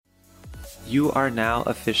You are now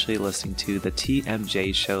officially listening to the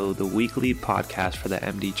TMJ Show, the weekly podcast for the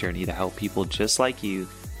MD journey to help people just like you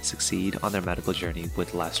succeed on their medical journey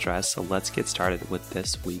with less stress. So let's get started with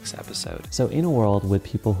this week's episode. So in a world with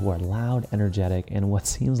people who are loud, energetic, and what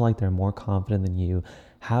seems like they're more confident than you,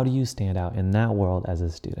 how do you stand out in that world as a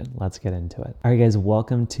student? Let's get into it. All right, guys,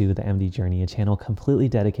 welcome to the MD Journey, a channel completely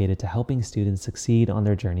dedicated to helping students succeed on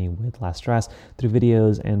their journey with less stress through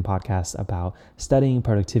videos and podcasts about studying,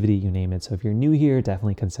 productivity, you name it. So if you're new here,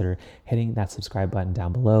 definitely consider hitting that subscribe button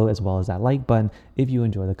down below, as well as that like button if you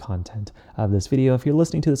enjoy the content of this video. If you're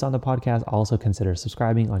listening to this on the podcast, also consider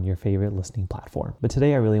subscribing on your favorite listening platform. But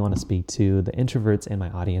today I really want to speak to the introverts in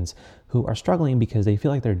my audience who are struggling because they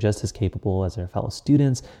feel like they're just as capable as their fellow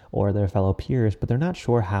students or their fellow peers, but they're not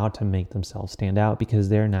sure how to make themselves stand out because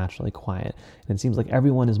they're naturally quiet. And it seems like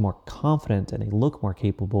everyone is more confident and they look more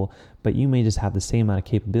capable, but you may just have the same amount of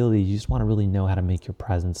capability. You just want to really know how to make your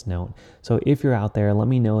presence known. So if you're out there, let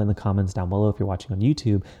me know in the comments down below if you're watching on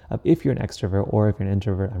YouTube, if you're an extrovert or if you're an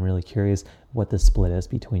introvert. I'm really curious what the split is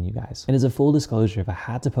between you guys. And as a full disclosure, if I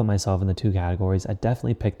had to put myself in the two categories, I'd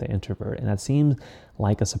definitely pick the introvert. And that seems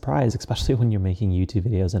like a surprise, especially when you're making YouTube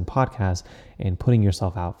videos and podcasts and putting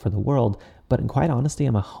yourself out for the world. But in quite honesty,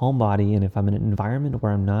 I'm a homebody, and if I'm in an environment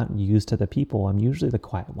where I'm not used to the people, I'm usually the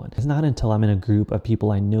quiet one. It's not until I'm in a group of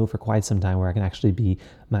people I know for quite some time where I can actually be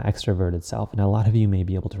my extroverted self, and a lot of you may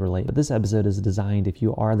be able to relate. But this episode is designed if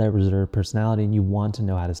you are that reserved personality and you want to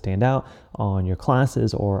know how to stand out on your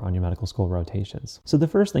classes or on your medical school rotations. So the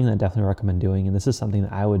first thing that I definitely recommend doing, and this is something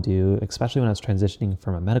that I would do, especially when I was transitioning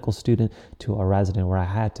from a medical student to a resident where I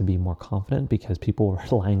had to be more confident because people were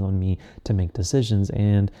relying on me to make decisions,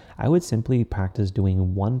 and I would simply practice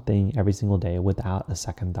doing one thing every single day without a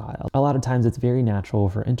second thought. A lot of times it's very natural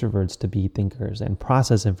for introverts to be thinkers and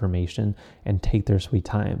process information and take their sweet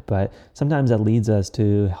time, but sometimes that leads us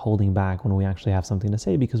to holding back when we actually have something to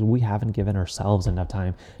say because we haven't given ourselves enough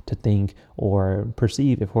time to think or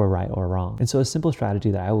perceive if we're right or wrong. And so a simple strategy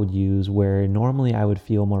that I would use where normally I would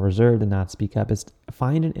feel more reserved and not speak up is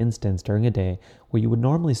find an instance during a day where you would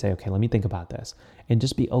normally say, okay, let me think about this, and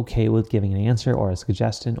just be okay with giving an answer or a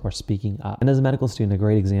suggestion or speaking up. And as a medical student, a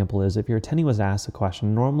great example is if your attending was asked a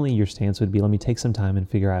question, normally your stance would be, let me take some time and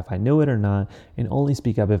figure out if I know it or not, and only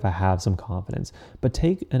speak up if I have some confidence. But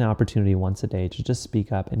take an opportunity once a day to just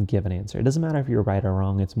speak up and give an answer. It doesn't matter if you're right or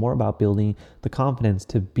wrong. It's more about building the confidence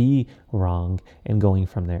to be wrong and going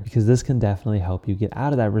from there, because this can definitely help you get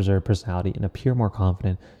out of that reserved personality and appear more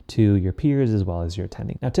confident to your peers as well as your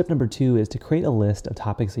attending. Now, tip number 2 is to create a list of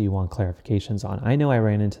topics that you want clarifications on. I know I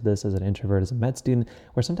ran into this as an introvert, as a med student,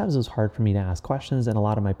 where sometimes it was hard for me to ask questions, and a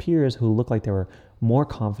lot of my peers who looked like they were more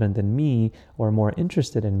confident than me or more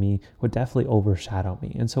interested in me would definitely overshadow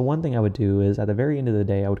me. And so one thing I would do is at the very end of the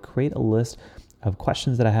day, I would create a list of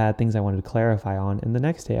questions that I had, things I wanted to clarify on. And the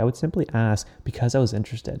next day I would simply ask because I was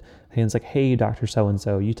interested. And it's like, hey, Dr.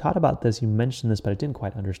 So-and-so, you taught about this, you mentioned this, but I didn't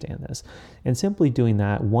quite understand this. And simply doing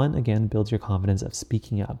that, one, again, builds your confidence of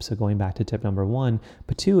speaking up. So going back to tip number 1,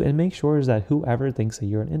 but 2, it makes sure is that whoever thinks that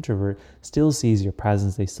you're an introvert still sees your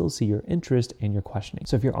presence, they still see your interest and your questioning.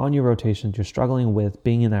 So if you're on your rotations, you're struggling with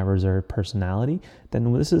being in that reserved personality,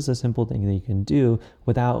 then this is a simple thing that you can do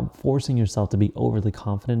without forcing yourself to be overly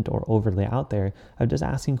confident or overly out there, of just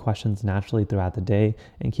asking questions naturally throughout the day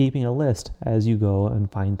and keeping a list as you go and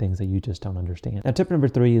find things that you just don't understand. Now, tip number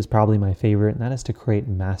 3 is probably my favorite, and that is to create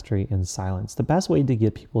mastery in silence. The best way to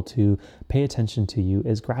get people to pay attention to you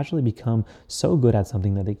is gradually become so good at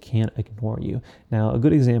something that they can't ignore you. Now, a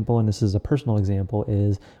good example, and this is a personal example,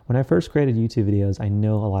 is when I first created YouTube videos, I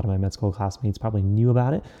know a lot of my med school classmates probably knew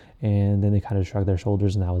about it, and then they kind of shrugged their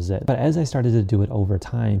shoulders and that was it. But as I started to do it over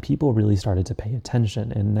time, people really started to pay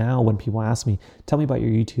attention. And now when people ask me, tell me about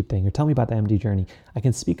your YouTube thing or tell me about the MD journey, I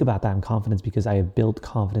can speak about that in confidence because I have built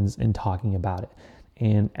confidence in talking about it.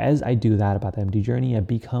 And as I do that about the MD journey, I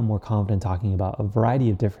become more confident talking about a variety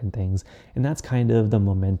of different things. And that's kind of the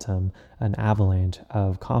momentum, an avalanche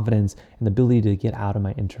of confidence and the ability to get out of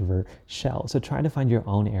my introvert shell. So try to find your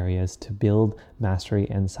own areas to build mastery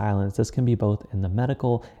and silence. This can be both in the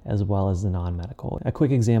medical as well as the non-medical. A quick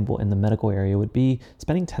example in the medical area would be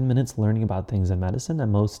spending 10 minutes learning about things in medicine that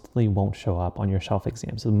mostly won't show up on your shelf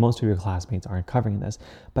exam. So most of your classmates aren't covering this.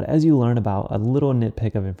 But as you learn about a little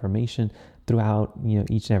nitpick of information throughout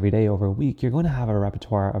each and every day over a week, you're going to have a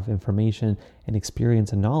repertoire of information and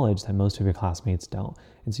experience and knowledge that most of your classmates don't.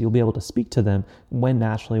 And so you'll be able to speak to them when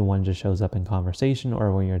naturally one just shows up in conversation,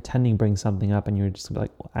 or when your attending brings something up and you're just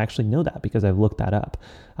like, well, I actually know that because I've looked that up.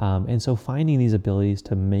 And so finding these abilities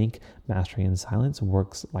to make Mastery in Silence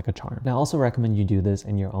works like a charm. Now, I also recommend you do this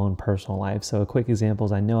in your own personal life. So a quick example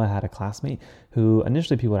is I know I had a classmate who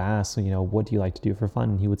initially people would ask, what do you like to do for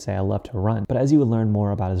fun? And he would say, I love to run. But as you would learn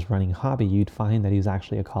more about his running hobby, you'd find that he was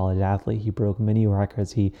actually a college athlete. He broke many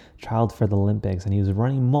records. He trialed for the Olympics and he was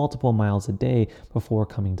running multiple miles a day before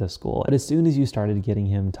coming to school. But as soon as you started getting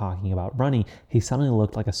him talking about running, he suddenly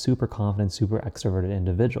looked like a super confident, super extroverted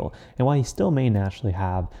individual. And while he still may naturally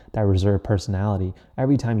have that reserved personality,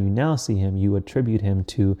 every time you now see him, you attribute him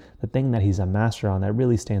to the thing that he's a master on that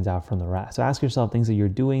really stands out from the rest. So ask yourself things that you're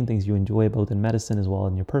doing, things you enjoy both in medicine as well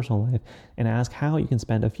as in your personal life, and ask how you can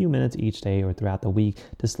spend a few minutes each day or throughout the week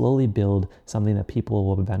to slowly build something that people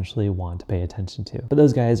will eventually want to pay attention to. But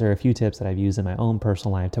those guys are a few tips that I've used in my own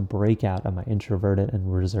personal life to break out of my introverted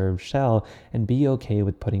and reserved shell and be okay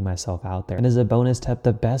with putting myself out there. And as a bonus tip,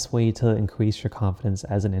 the best way to increase your confidence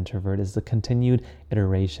as an introvert is the continued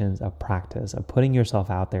iterations of practice, of putting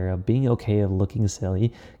yourself out there, of being okay of looking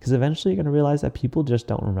silly, because eventually you're going to realize that people just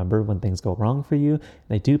don't remember when things go wrong for you.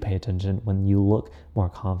 They do pay attention when you look more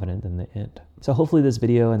confident in the end. So hopefully this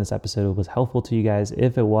video and this episode was helpful to you guys.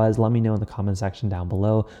 If it was, let me know in the comment section down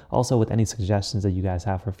below. Also with any suggestions that you guys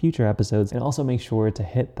have for future episodes. And also make sure to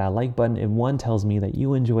hit that like button. It one, tells me that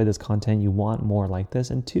you enjoy this content, you want more like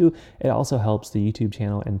this. And two, it also helps the YouTube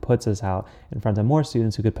channel and puts us out in front of more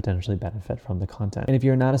students who could potentially benefit from the content. And if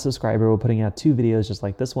you're not a subscriber, we're putting out 2 videos just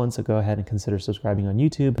like this one. So go ahead and consider subscribing on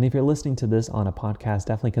YouTube. And if you're listening to this on a podcast,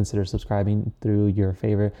 definitely consider subscribing through your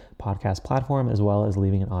favorite podcast platform, as well as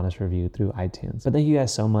leaving an honest review through iTunes. But thank you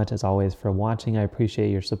guys so much as always for watching. I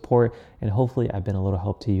appreciate your support and hopefully I've been a little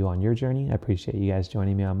help to you on your journey. I appreciate you guys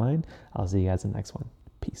joining me on mine. I'll see you guys in the next one.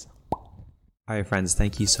 Peace. All right, friends,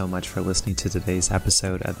 thank you so much for listening to today's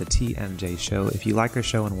episode of the TMJ Show. If you like our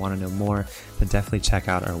show and want to know more, then definitely check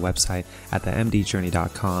out our website at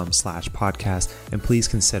themdjourney.com/podcast. And please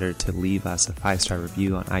consider to leave us a 5-star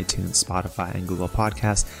review on iTunes, Spotify, and Google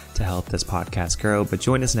Podcasts to help this podcast grow. But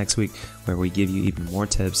join us next week where we give you even more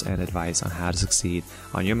tips and advice on how to succeed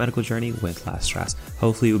on your medical journey with less stress.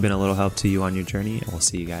 Hopefully we've been a little help to you on your journey, and we'll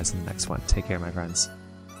see you guys in the next one. Take care, my friends.